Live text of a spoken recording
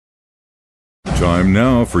Time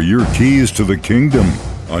now for your keys to the kingdom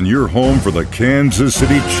on your home for the Kansas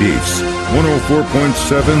City Chiefs.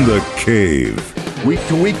 104.7 The Cave. Week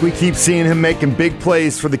to week, we keep seeing him making big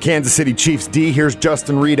plays for the Kansas City Chiefs. D, here's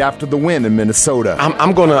Justin Reid after the win in Minnesota.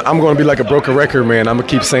 I'm gonna be like a broken record, man. I'm gonna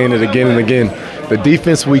keep saying it again and again. The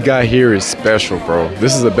defense we got here is special, bro.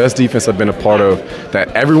 This is the best defense I've been a part of. That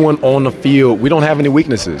everyone on the field, we don't have any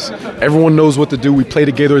weaknesses. Everyone knows what to do. We play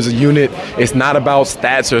together as a unit. It's not about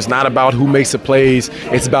stats or it's not about who makes the plays.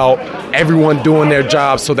 It's about everyone doing their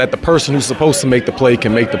job so that the person who's supposed to make the play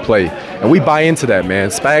can make the play. And we buy into that, man.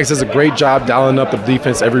 Spags does a great job dialing up the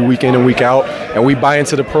defense every week in and week out, and we buy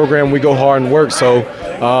into the program. We go hard and work. So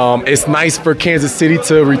it's nice for Kansas City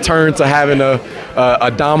to return to having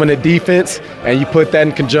a dominant defense, and you put that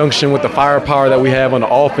in conjunction with the firepower that we have on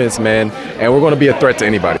the offense, man, and we're going to be a threat to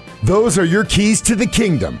anybody. Those are your keys to the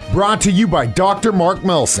kingdom, brought to you by Dr. Mark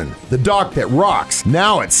Melson, the doc that rocks,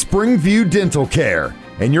 now at Springview Dental Care,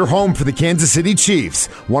 and your home for the Kansas City Chiefs.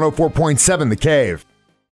 104.7 The Cave.